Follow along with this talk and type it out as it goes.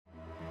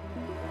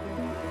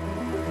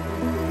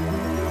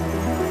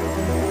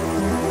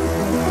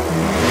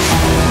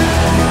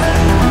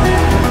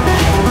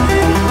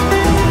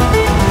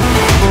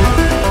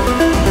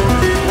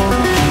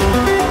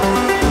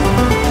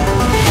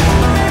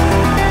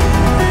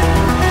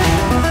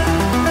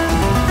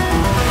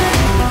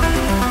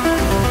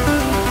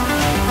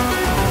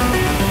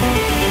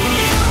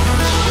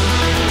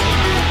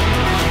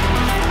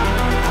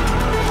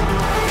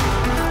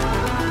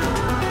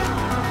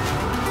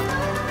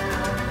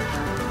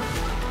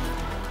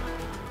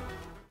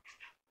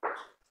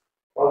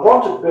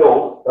want to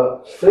build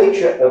a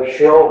feature of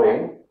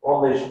shelving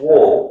on this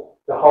wall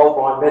to hold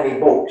my many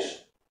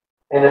books,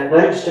 and it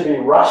needs to be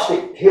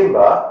rustic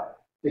timber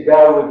to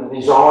go with the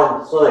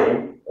design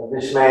theme of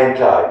this man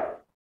cave.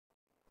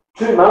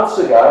 2 months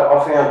ago,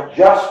 I found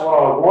just what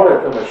I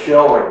wanted from the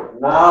shelving,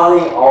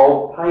 gnarly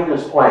old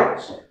painter's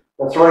planks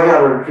for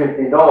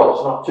 $350,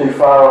 not too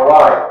far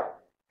away.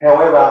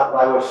 However,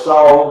 they were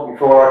sold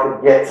before I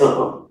could get to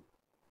them.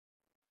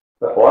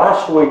 But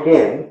last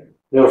weekend,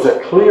 there was a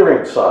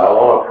clearing sale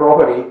on a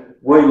property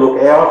we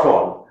look out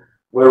on,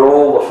 where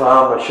all the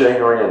farm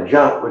machinery and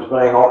junk was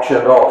being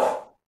auctioned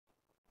off.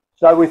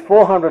 So with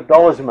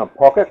 $400 in my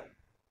pocket,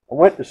 I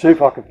went to see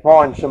if I could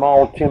find some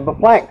old timber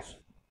planks.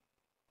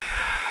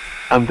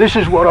 And this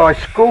is what I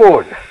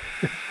scored,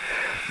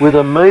 with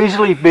a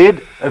measly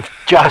bid of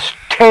just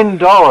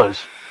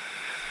 $10.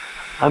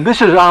 And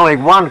this is only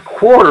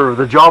 1/4 of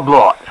the job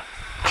lot.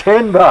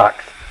 $10,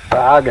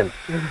 bargain.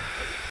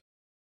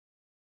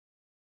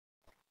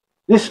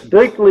 This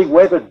deeply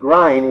weathered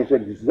grain is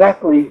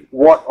exactly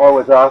what I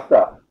was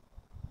after.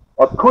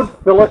 I could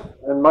fill it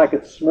and make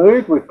it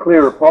smooth with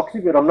clear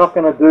epoxy, but I'm not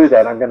going to do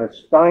that. I'm going to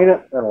stain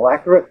it and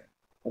lacquer it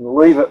and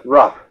leave it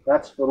rough.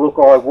 That's the look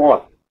I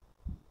want.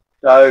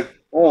 So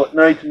all it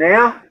needs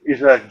now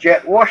is a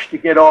jet wash to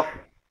get off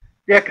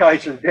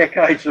decades and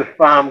decades of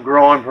farm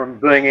grime from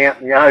being out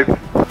in the open.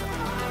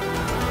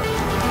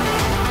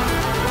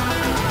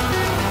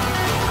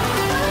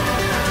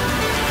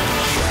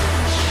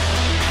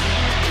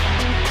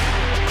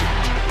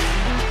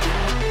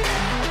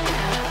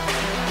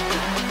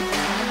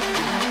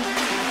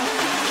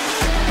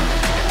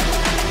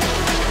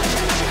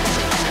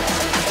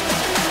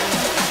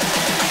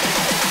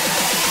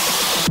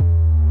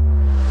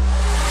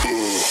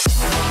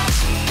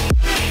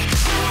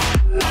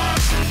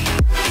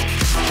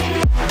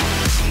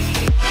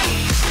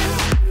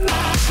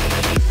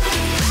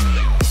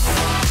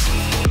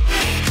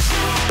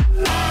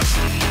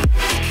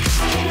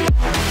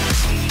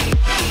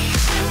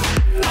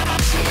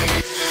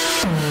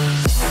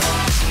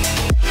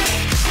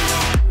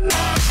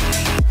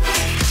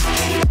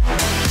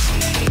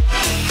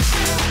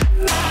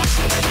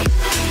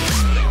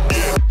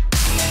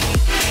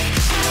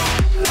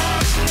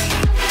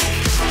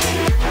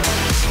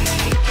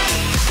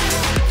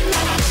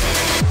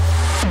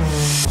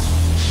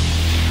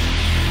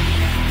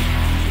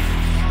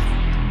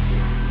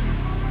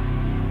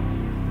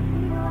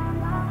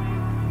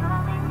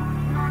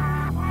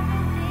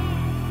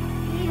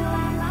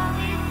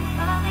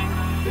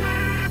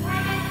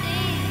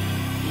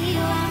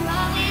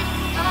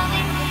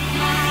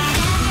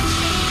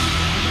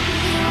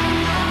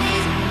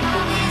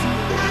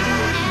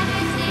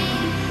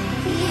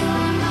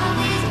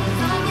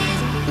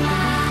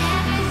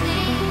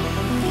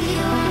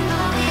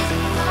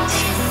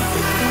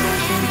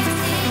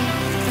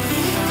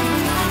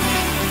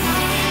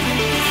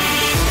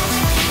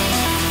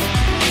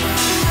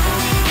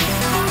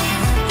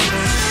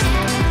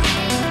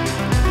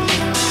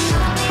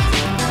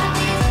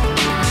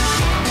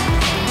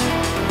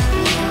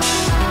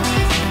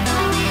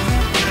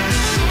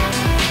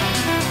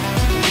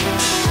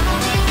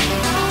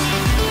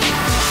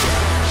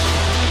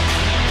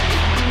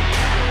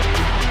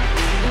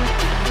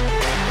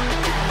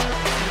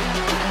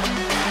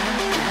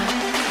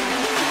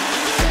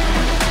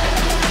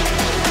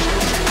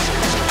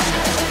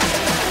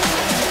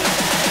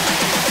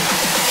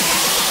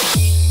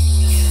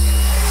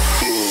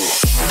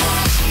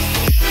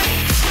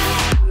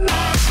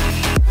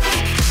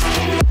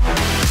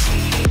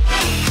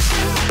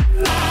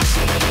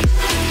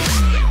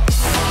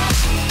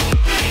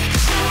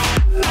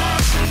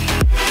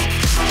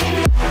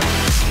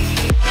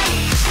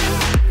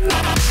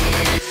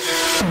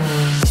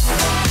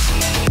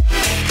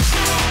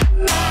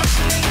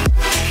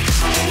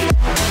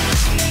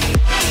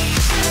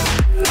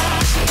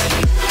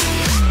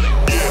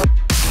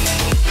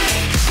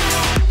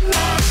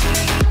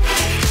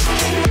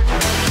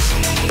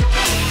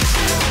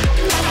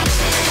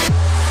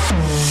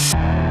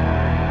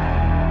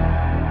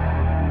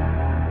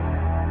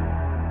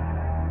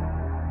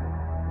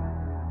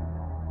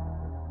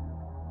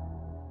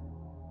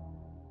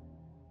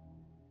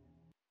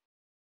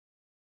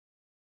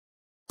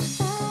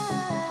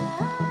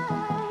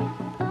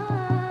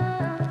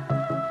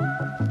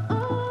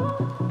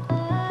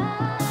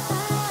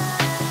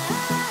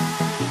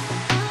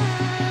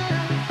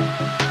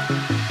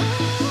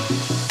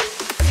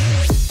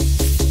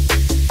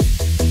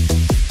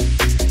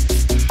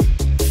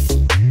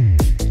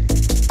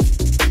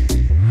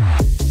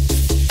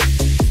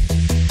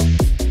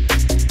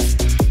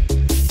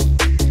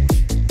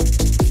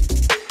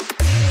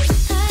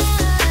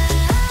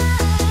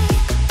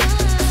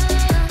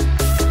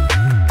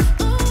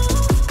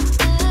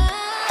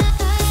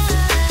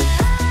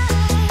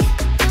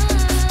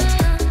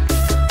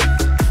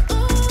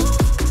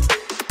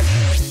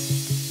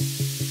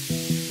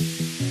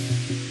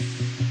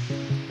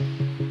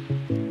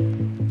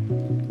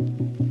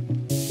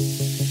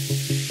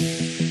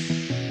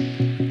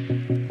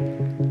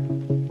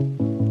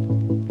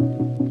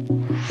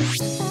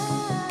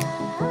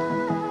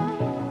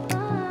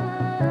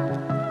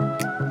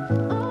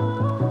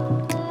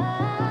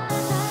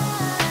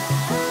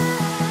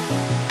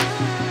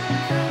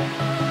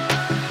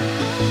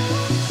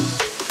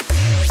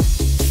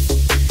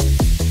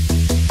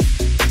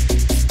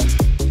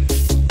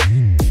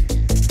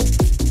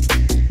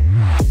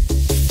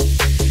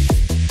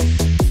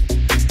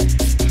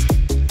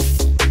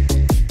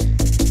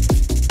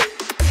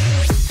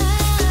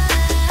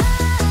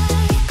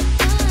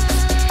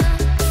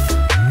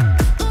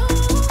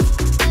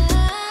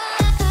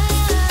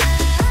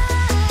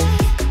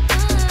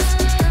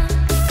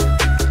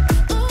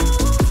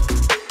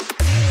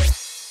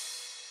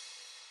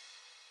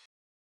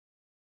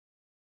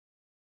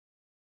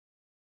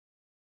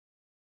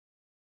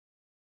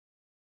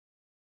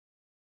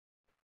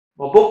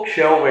 My book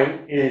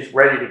shelving is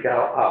ready to go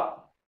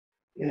up.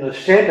 In the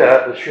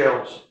centre, the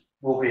shelves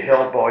will be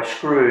held by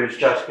screws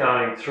just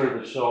going through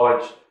the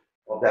sides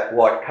of that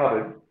white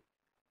cupboard.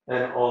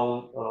 And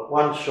on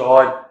one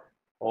side,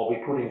 I'll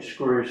be putting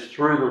screws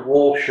through the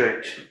wall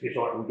sheets because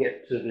I can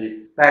get to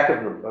the back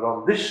of them. But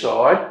on this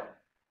side,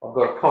 I've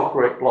got a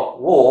concrete block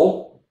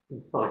wall.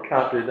 I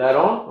can't do that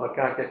on. I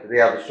can't get to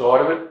the other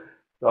side of it.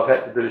 So I've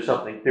had to do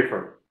something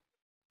different.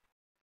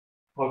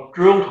 I've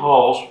drilled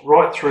holes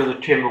right through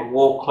the timber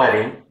wall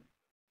cladding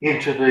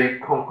into the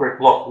concrete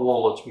block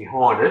wall that's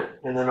behind it,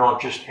 and then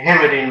I've just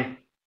hammered in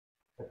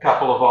a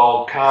couple of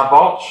old car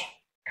bolts,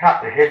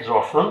 cut the heads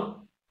off them,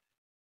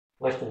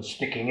 left them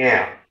sticking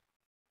out.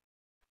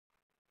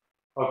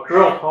 I've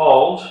drilled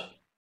holes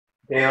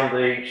down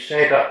the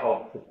centre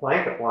of the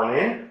plank at one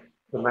end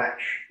to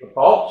match the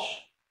bolts,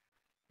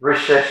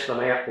 recessed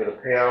them out with a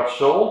power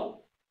saw,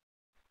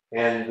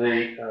 and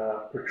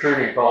the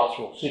protruding bolts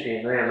will sit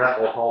in there, and that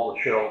will hold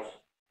the shelves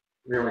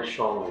really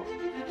strongly.